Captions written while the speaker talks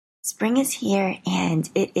Spring is here and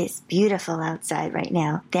it is beautiful outside right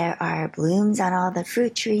now. There are blooms on all the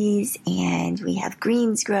fruit trees and we have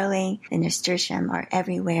greens growing. The nasturtium are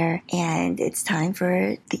everywhere and it's time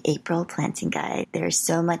for the April planting guide. There's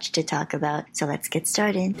so much to talk about, so let's get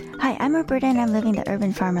started. Hi, I'm Roberta and I'm living the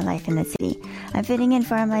urban farmer life in the city. I'm fitting in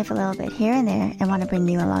farm life a little bit here and there and want to bring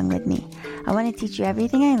you along with me. I want to teach you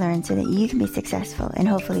everything I learned so that you can be successful and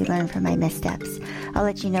hopefully learn from my missteps. I'll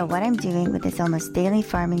let you know what I'm doing with this almost daily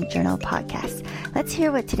farming journal podcast. Let's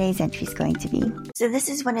hear what today's entry is going to be. So this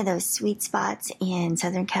is one of those sweet spots in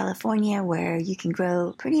Southern California where you can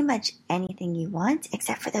grow pretty much anything you want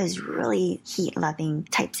except for those really heat-loving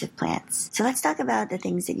types of plants. So let's talk about the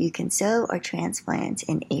things that you can sow or transplant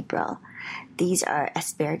in April. These are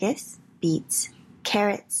asparagus, beets,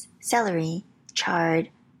 carrots, celery, chard,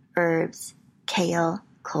 herbs, kale,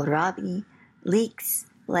 kohlrabi, leeks,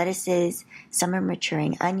 lettuces, summer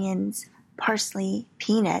maturing onions, parsley,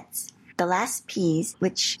 peanuts, the last peas,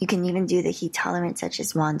 which you can even do the heat tolerant such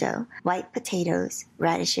as wando, white potatoes,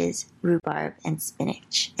 radishes, rhubarb, and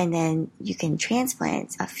spinach. And then you can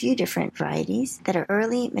transplant a few different varieties that are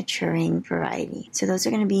early maturing variety. So those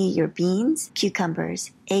are going to be your beans,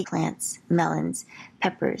 cucumbers, eggplants, melons,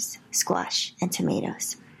 peppers, squash, and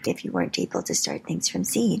tomatoes if you weren't able to start things from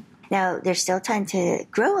seed. Now, there's still time to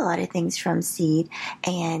grow a lot of things from seed,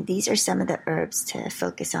 and these are some of the herbs to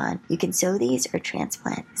focus on. You can sow these or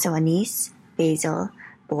transplant. So anise, basil,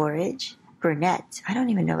 borage, burnet, I don't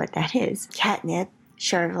even know what that is, catnip,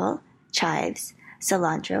 chervil, chives,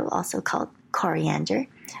 cilantro, also called coriander,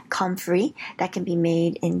 comfrey, that can be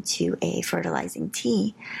made into a fertilizing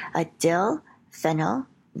tea, dill, fennel,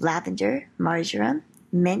 lavender, marjoram,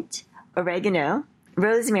 mint, oregano,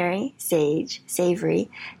 rosemary, sage, savory,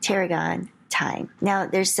 tarragon, thyme. Now,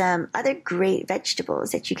 there's some other great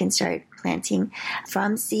vegetables that you can start planting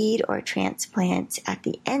from seed or transplant at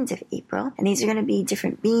the end of April. And these are going to be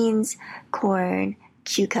different beans, corn,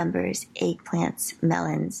 cucumbers, eggplants,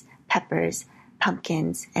 melons, peppers,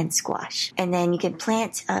 pumpkins, and squash. And then you can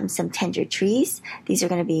plant some tender trees. These are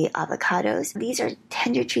going to be avocados. These are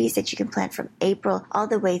tender trees that you can plant from April all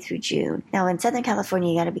the way through June. Now, in Southern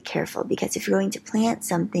California, you got to be careful because if you're going to plant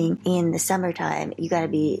something in the summertime, you got to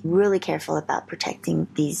be really careful about protecting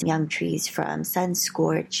these young trees from sun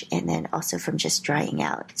scorch and then also from just drying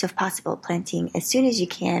out. So if possible, planting as soon as you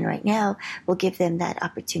can right now will give them that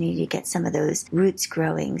opportunity to get some of those roots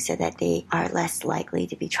growing so that they are less likely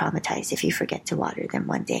to be traumatized if you forget to water them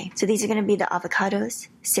one day. So these are going to be the avocados,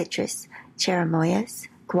 citrus, cherimoyas,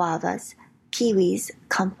 guavas, kiwis,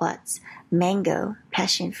 kumquats, mango,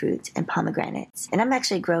 passion fruit, and pomegranates. And I'm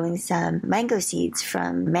actually growing some mango seeds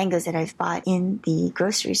from mangoes that I've bought in the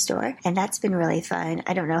grocery store, and that's been really fun.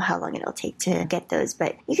 I don't know how long it'll take to get those,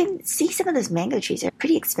 but you can see some of those mango trees are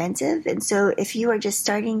pretty expensive, and so if you are just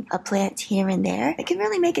starting a plant here and there, it can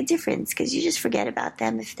really make a difference because you just forget about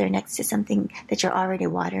them if they're next to something that you're already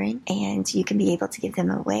watering, and you can be able to give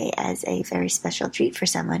them away as a very special treat for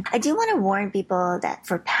someone. I do want to warn people that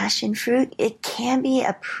for passion fruit, it can be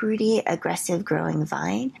a pretty aggressive growing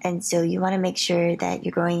vine, and so you want to make sure that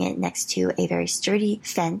you're growing it next to a very sturdy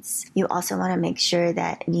fence. You also want to make sure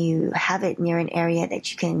that you have it near an area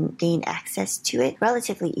that you can gain access to it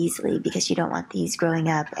relatively easily because you don't want these growing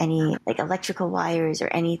up any like electrical wires or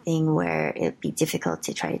anything where it'd be difficult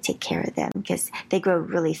to try to take care of them because they grow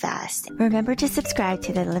really fast. Remember to subscribe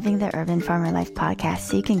to the Living the Urban Farmer Life podcast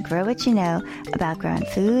so you can grow what you know about growing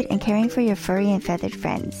food and caring for your furry and feathered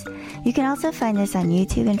friends. You can also find us on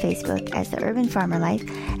YouTube and Facebook as The Urban Farmer Life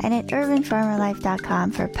and at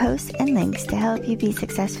urbanfarmerlife.com for posts and links to help you be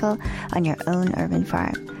successful on your own urban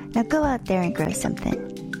farm. Now go out there and grow something.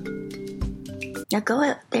 Now go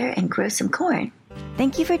out there and grow some corn.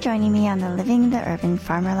 Thank you for joining me on the Living the Urban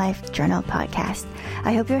Farmer Life Journal podcast.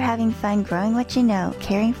 I hope you're having fun growing what you know,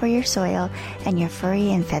 caring for your soil, and your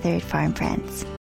furry and feathered farm friends.